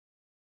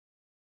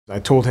I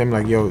told him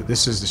like, yo,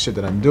 this is the shit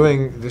that I'm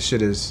doing. This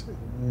shit is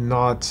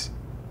not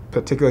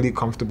particularly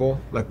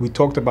comfortable. Like we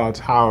talked about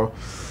how,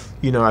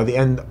 you know, at the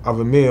end of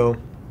a meal,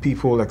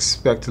 people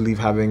expect to leave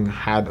having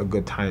had a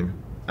good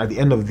time. At the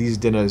end of these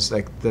dinners,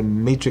 like the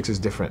matrix is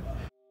different.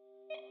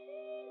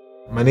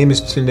 My name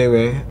is Tunde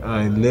Wey.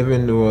 I live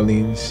in New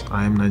Orleans.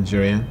 I am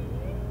Nigerian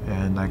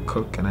and I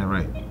cook and I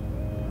write.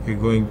 We're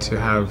going to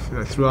have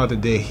throughout the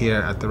day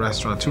here at the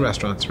restaurant, two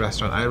restaurants,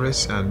 Restaurant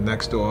Iris and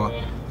next door,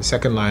 the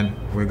second line,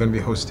 we're going to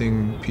be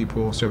hosting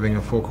people serving a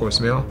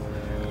 4-course meal.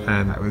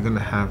 And we're going to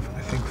have,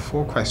 I think,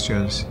 4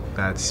 questions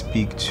that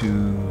speak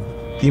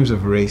to themes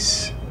of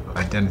race,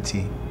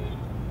 identity,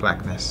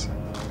 blackness.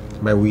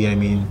 By we, I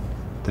mean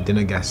the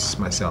dinner guests,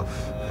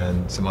 myself,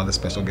 and some other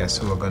special guests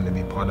who are going to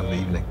be part of the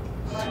evening.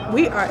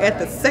 We are at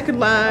the second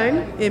line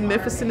in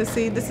Memphis,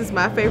 Tennessee. This is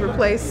my favorite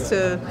place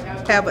to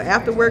have an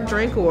after-work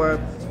drink or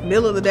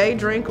middle of the day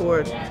drink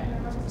or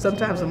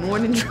sometimes a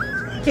morning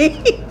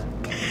drink.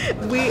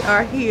 We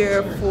are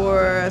here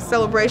for a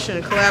celebration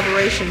and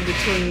collaboration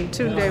between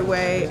Tunde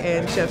Wey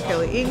and Chef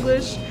Kelly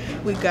English.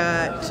 We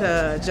got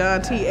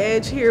John T.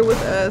 Edge here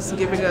with us,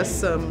 giving us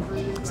some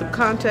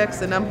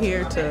context, and I'm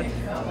here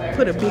to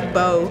put a big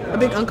bow, a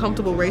big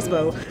uncomfortable race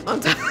bow on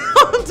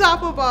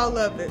top of all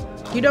of it.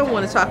 You don't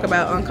want to talk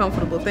about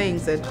uncomfortable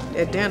things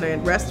at dinner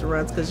in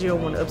restaurants because you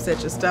don't want to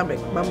upset your stomach.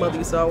 My mother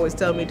used to always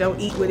tell me, don't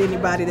eat with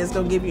anybody that's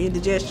going to give you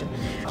indigestion.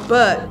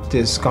 But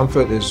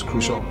discomfort is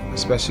crucial,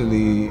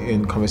 especially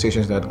in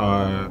conversations that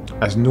are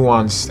as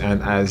nuanced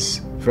and as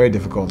very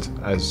difficult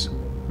as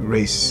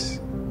race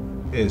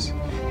is.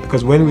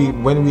 Because when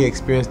we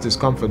experience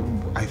discomfort,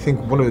 I think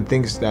one of the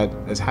things that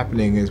is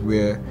happening is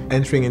we're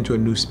entering into a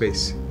new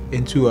space,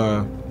 into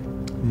a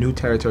new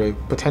territory,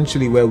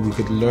 potentially where we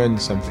could learn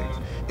something.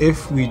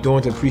 If we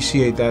don't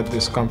appreciate that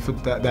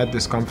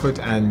discomfort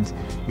and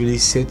really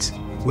sit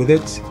with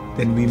it,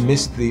 then we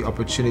miss the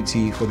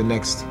opportunity for the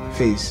next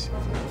phase.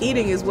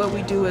 Eating is what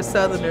we do as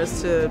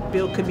Southerners to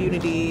build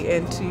community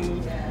and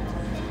to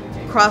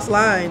cross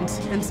lines,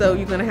 and so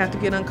you're going to have to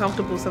get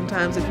uncomfortable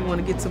sometimes if you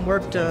want to get some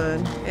work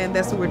done, and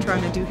that's what we're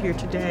trying to do here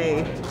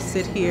today.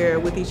 Sit here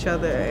with each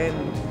other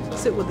and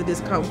sit with the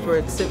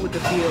discomfort, sit with the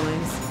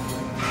feelings.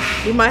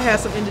 We might have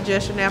some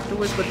indigestion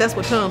afterwards, but that's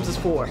what Tums is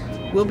for.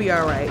 We'll be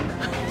all right.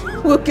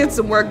 We'll get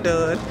some work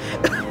done.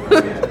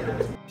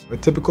 A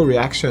typical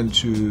reaction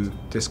to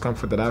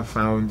discomfort that I've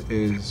found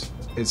is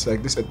it's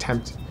like this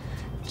attempt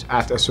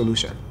at a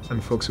solution,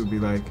 and folks will be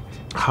like,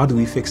 how do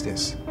we fix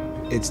this?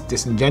 It's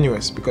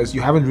disingenuous because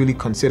you haven't really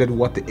considered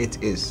what the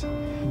it is.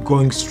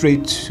 Going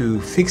straight to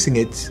fixing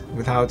it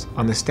without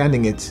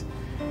understanding it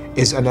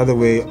is another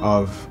way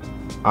of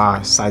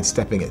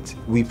sidestepping it.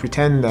 We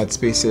pretend that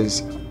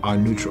spaces are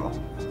neutral,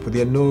 but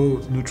there are no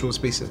neutral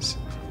spaces.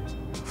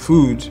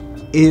 Food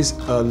is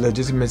a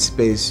legitimate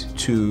space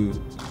to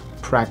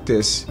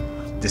practice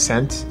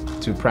dissent,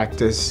 to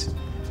practice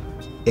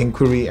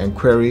inquiry and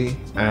query,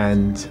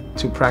 and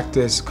to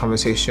practice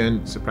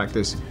conversation, to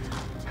practice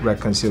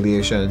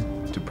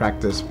reconciliation, to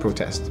practice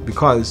protest,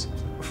 because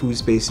food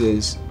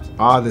spaces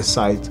are the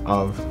site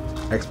of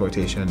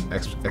exploitation,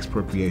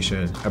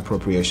 expropriation,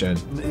 appropriation.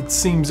 It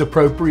seems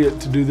appropriate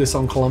to do this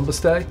on Columbus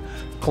Day.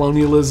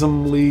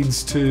 Colonialism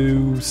leads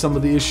to some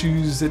of the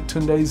issues that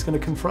Tunde is going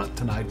to confront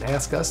tonight and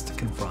ask us to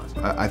confront.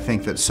 I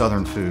think that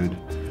Southern food,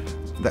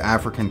 the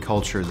African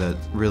culture that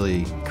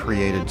really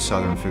created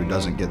Southern food,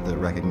 doesn't get the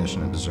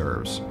recognition it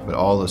deserves. But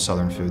all the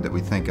Southern food that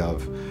we think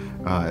of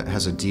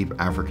has a deep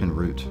African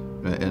root.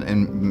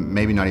 And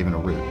maybe not even a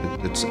root,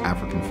 it's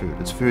African food.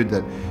 It's food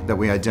that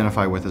we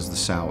identify with as the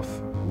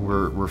South.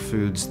 We're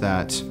foods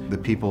that the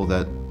people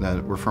that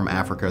were from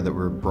Africa that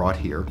were brought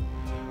here,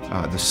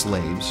 the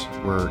slaves,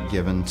 were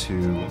given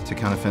to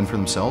kind of fend for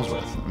themselves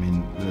with. I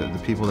mean, the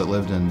people that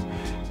lived in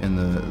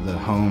the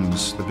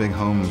homes, the big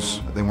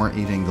homes, they weren't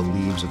eating the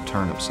leaves of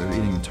turnips, they were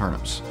eating the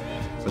turnips.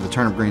 But the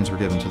turnip greens were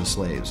given to the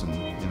slaves, and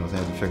they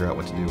had to figure out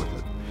what to do with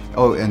it.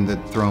 Oh, and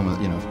they'd throw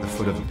them, the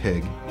foot of a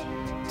pig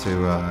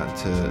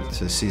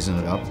to season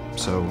it up.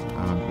 So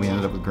we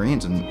ended up with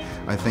greens, and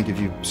I think if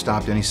you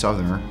stopped any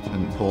Southerner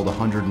and pulled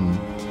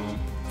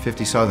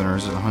 150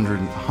 Southerners,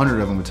 100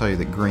 of them would tell you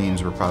that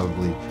greens were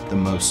probably the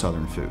most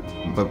Southern food.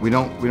 But we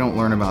don't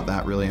learn about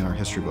that really in our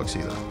history books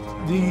either.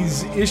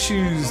 These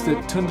issues that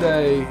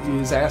Tunde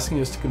is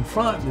asking us to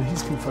confront, and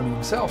he's confronting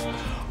himself,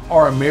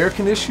 are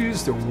American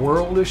issues, they're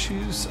world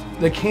issues.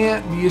 They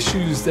can't be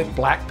issues that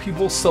black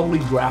people solely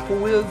grapple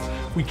with.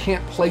 We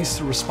can't place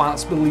the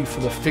responsibility for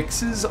the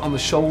fixes on the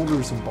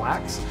shoulders of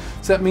blacks.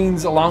 So that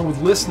means along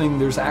with listening,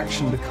 there's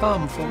action to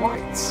come for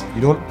whites. You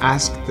don't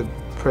ask the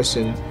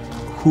person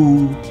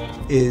who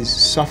is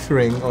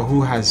suffering or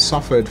who has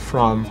suffered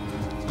from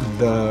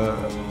the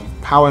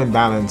power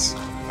imbalance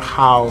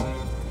how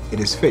it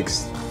is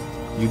fixed.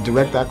 You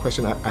direct that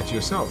question at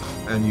yourself,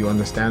 and you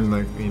understand,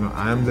 like,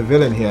 I am the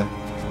villain here.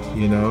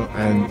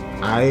 And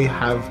I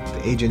have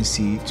the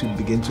agency to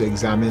begin to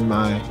examine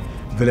my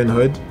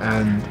villainhood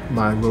and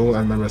my role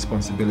and my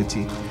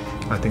responsibility.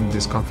 I think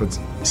discomfort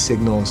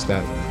signals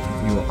that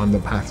you're on the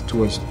path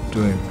towards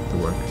doing the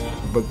work.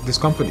 But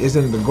discomfort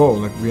isn't the goal.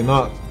 Like, we're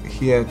not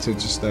here to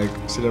just like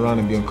sit around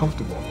and be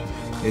uncomfortable.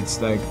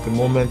 It's like the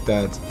moment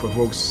that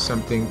provokes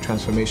something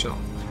transformational.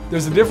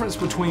 There's a difference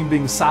between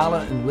being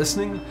silent and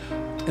listening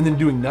and then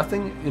doing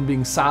nothing, and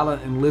being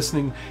silent and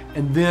listening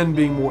and then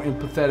being more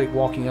empathetic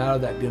walking out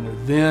of that dinner,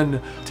 then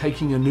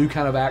taking a new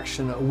kind of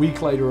action a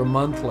week later, a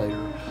month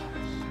later.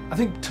 I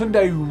think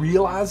Tunde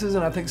realizes,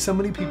 and I think so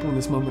many people in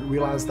this moment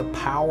realize, the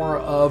power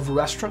of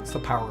restaurants, the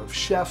power of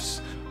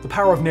chefs, the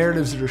power of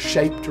narratives that are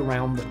shaped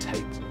around the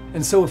table.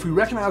 And so if we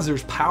recognize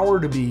there's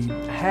power to be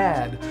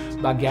had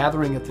by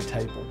gathering at the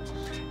table,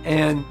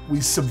 and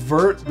we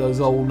subvert those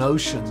old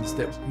notions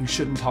that you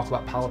shouldn't talk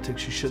about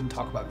politics, you shouldn't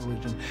talk about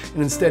religion,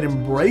 and instead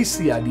embrace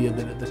the idea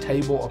that at the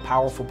table, a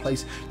powerful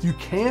place, you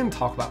can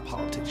talk about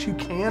politics, you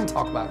can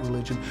talk about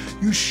religion,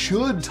 you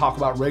should talk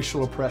about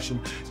racial oppression,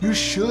 you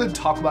should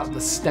talk about the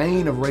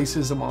stain of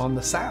racism on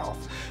the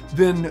South,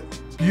 then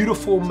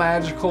beautiful,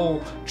 magical,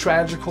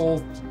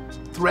 tragical,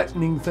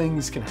 threatening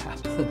things can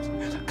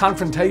happen.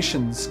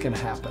 Confrontations can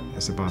happen.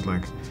 It's about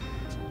like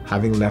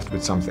having left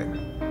with something.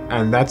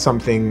 And that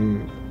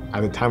something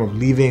at the time of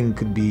leaving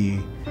could be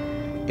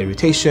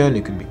irritation,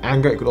 it could be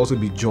anger, it could also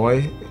be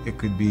joy, it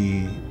could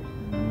be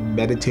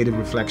meditative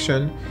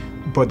reflection.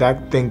 But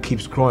that thing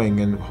keeps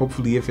growing, and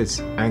hopefully if it's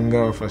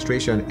anger or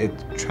frustration, it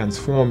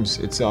transforms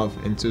itself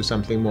into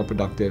something more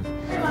productive.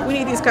 We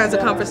need these kinds of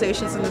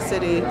conversations in the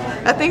city.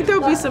 I think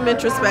there'll be some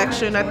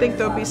introspection. I think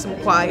there'll be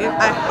some quiet.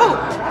 I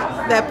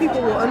hope that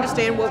people will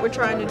understand what we're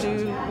trying to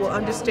do, will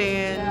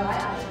understand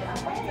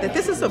that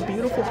this is a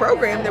beautiful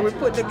program that we're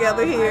putting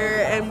together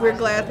here, and we're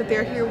glad that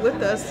they're here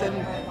with us and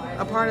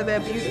a part of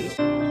that beauty.